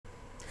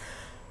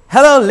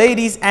Hello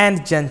ladies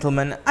and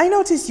gentlemen, I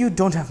notice you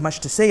don't have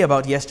much to say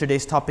about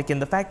yesterday's topic in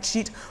the fact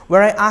sheet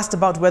where I asked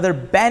about whether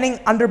banning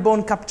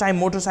underbone kapchai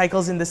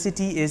motorcycles in the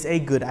city is a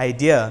good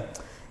idea.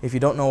 If you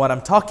don't know what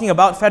I'm talking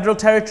about, Federal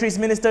Territories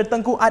Minister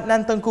Tengku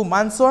Adnan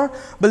Mansor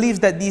believes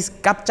that these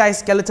kapchai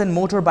skeleton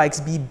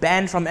motorbikes be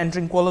banned from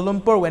entering Kuala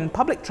Lumpur when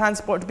public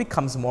transport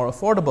becomes more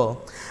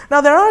affordable.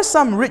 Now there are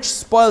some rich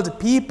spoiled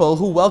people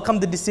who welcome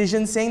the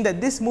decision, saying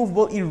that this move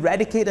will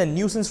eradicate a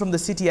nuisance from the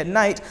city at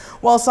night,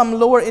 while some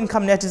lower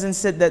income netizens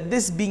said that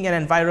this being an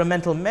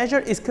environmental measure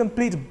is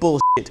complete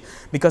bullshit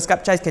because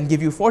kapchais can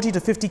give you 40 to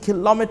 50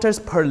 kilometers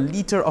per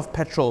litre of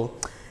petrol.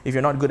 If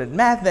you're not good at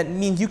math, that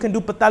means you can do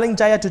Petaling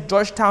Jaya to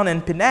Georgetown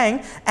and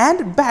Penang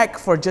and back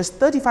for just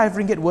 35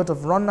 ringgit worth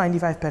of RON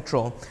 95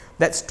 petrol.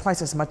 That's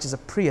twice as much as a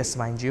Prius,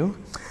 mind you.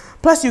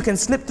 Plus, you can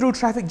slip through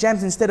traffic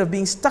jams instead of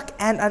being stuck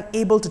and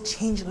unable to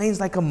change lanes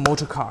like a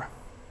motor car.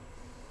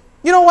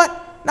 You know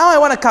what? Now I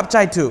want a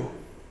kapchai too.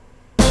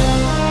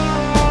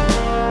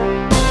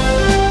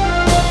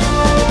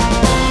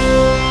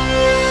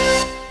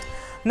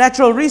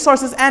 Natural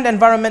Resources and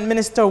Environment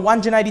Minister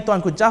Wan Junaidi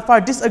Tuanku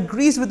Jaafar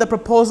disagrees with the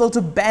proposal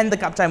to ban the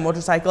kapchai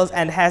motorcycles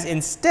and has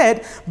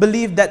instead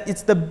believed that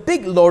it's the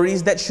big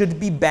lorries that should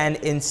be banned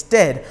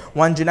instead.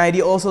 Wan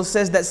Junaidi also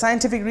says that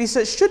scientific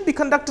research should be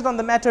conducted on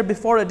the matter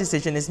before a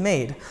decision is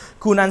made.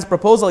 Kunan's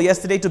proposal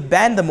yesterday to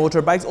ban the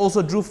motorbikes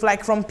also drew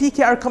flack from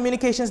PKR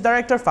Communications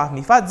Director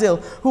Fahmi Fadzil,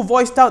 who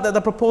voiced out that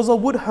the proposal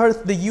would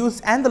hurt the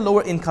youth and the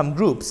lower income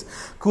groups.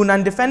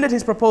 Kunan defended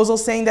his proposal,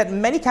 saying that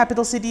many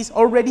capital cities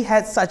already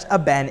had such a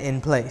ban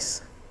in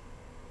place.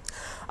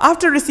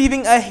 After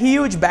receiving a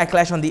huge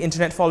backlash on the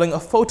internet following a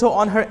photo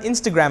on her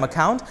Instagram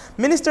account,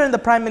 Minister in the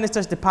Prime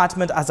Minister's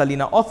Department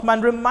Azalina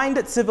Othman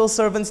reminded civil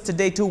servants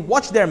today to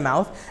watch their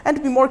mouth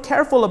and be more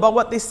careful about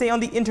what they say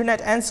on the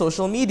internet and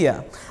social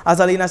media.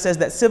 Azalina says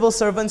that civil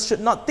servants should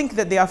not think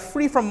that they are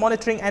free from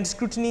monitoring and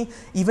scrutiny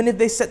even if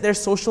they set their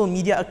social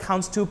media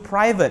accounts to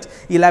private,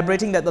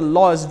 elaborating that the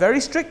law is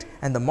very strict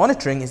and the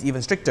monitoring is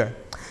even stricter.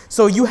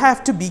 So you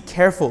have to be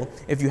careful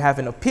if you have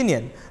an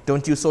opinion.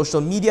 Don't use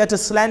social media to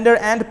slander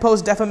and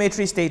post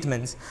defamatory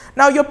statements.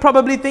 Now you're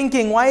probably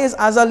thinking, why is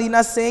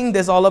Azalina saying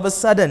this all of a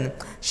sudden?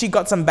 She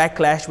got some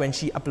backlash when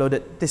she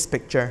uploaded this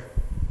picture.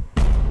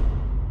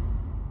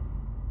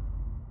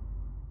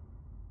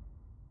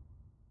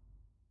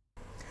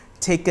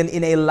 Taken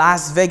in a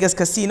Las Vegas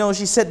casino,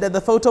 she said that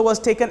the photo was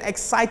taken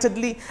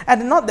excitedly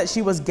and not that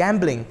she was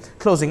gambling,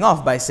 closing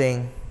off by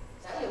saying,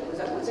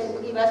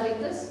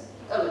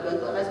 kalau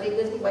contoh Las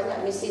Vegas ni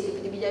banyak mesin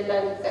tepi-tepi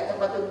jalan kat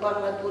tempat tempang,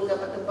 turun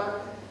tempat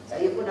tempang.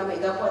 Saya pun ambil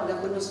gambar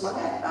dan penuh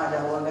semangat. Dah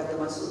orang kata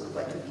masuk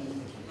tempat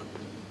judi.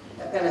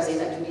 Takkanlah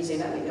saya nak judi,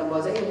 saya nak ambil gambar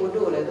saya,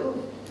 bodoh lah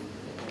tu.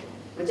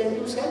 Macam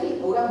tu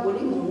sekali, orang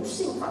boleh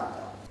memusing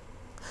fakta.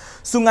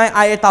 Sungai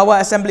Air Tawar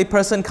Assembly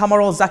person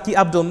Kamarul Zaki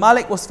Abdul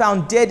Malik was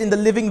found dead in the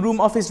living room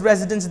of his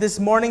residence this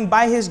morning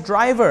by his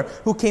driver,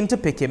 who came to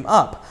pick him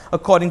up.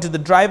 According to the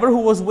driver,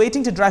 who was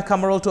waiting to drive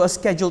Kamarul to a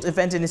scheduled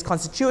event in his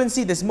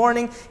constituency this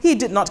morning, he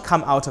did not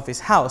come out of his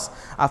house.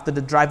 After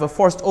the driver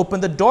forced open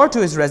the door to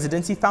his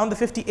residence, he found the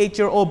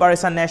 58-year-old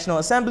Barisan National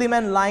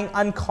Assemblyman lying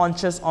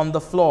unconscious on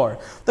the floor.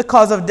 The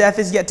cause of death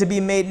is yet to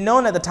be made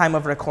known at the time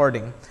of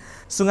recording.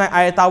 Sungai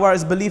Air Tawar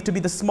is believed to be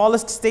the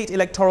smallest state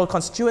electoral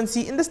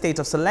constituency in the state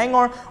of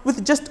Selangor,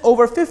 with just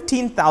over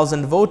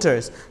 15,000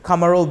 voters.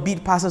 Kamarul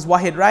beat Pasas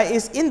Wahid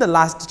Rais in the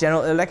last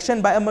general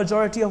election by a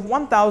majority of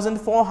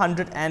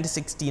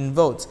 1,416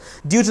 votes.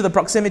 Due to the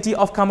proximity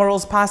of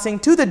Kamarul's passing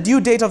to the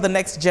due date of the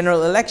next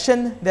general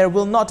election, there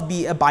will not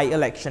be a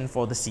by-election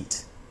for the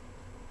seat.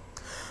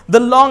 The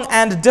long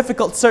and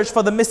difficult search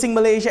for the missing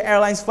Malaysia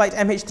Airlines flight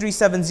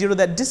MH370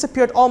 that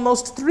disappeared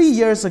almost 3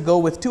 years ago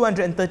with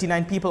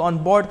 239 people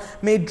on board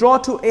may draw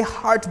to a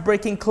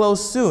heartbreaking close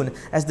soon,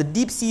 as the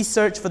deep-sea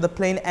search for the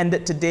plane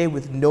ended today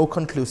with no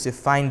conclusive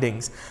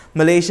findings.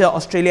 Malaysia,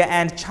 Australia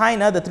and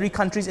China, the three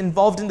countries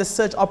involved in the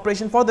search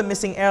operation for the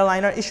missing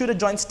airliner, issued a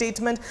joint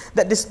statement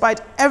that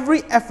despite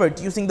every effort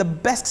using the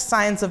best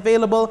science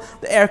available,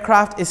 the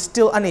aircraft is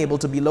still unable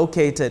to be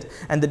located,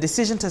 and the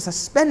decision to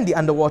suspend the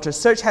underwater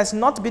search has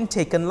not been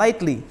taken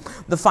lightly.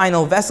 The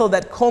final vessel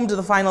that combed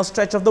the final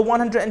stretch of the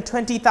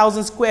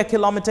 120,000 square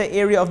kilometer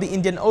area of the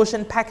Indian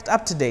Ocean packed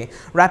up today,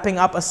 wrapping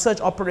up a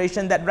search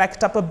operation that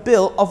racked up a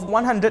bill of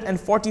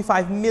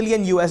 $145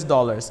 million.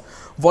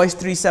 Voice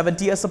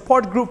 370, a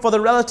support group for the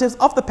relatives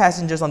of the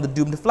passengers on the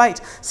doomed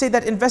flight, say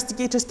that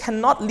investigators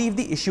cannot leave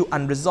the issue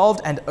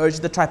unresolved and urge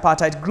the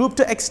tripartite group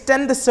to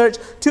extend the search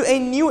to a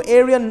new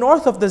area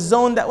north of the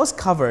zone that was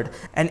covered,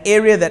 an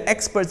area that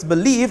experts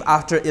believe,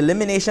 after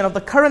elimination of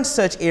the current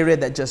search area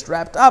that just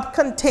wrapped up,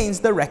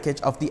 contains the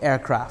wreckage of the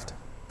aircraft.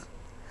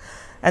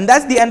 And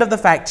that's the end of the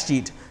fact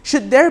sheet.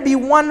 Should there be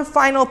one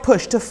final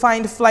push to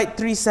find Flight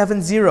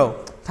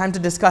 370? Time to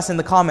discuss in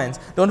the comments.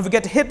 Don't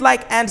forget to hit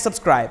like and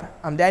subscribe.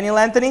 I'm Daniel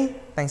Anthony.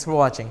 Thanks for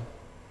watching.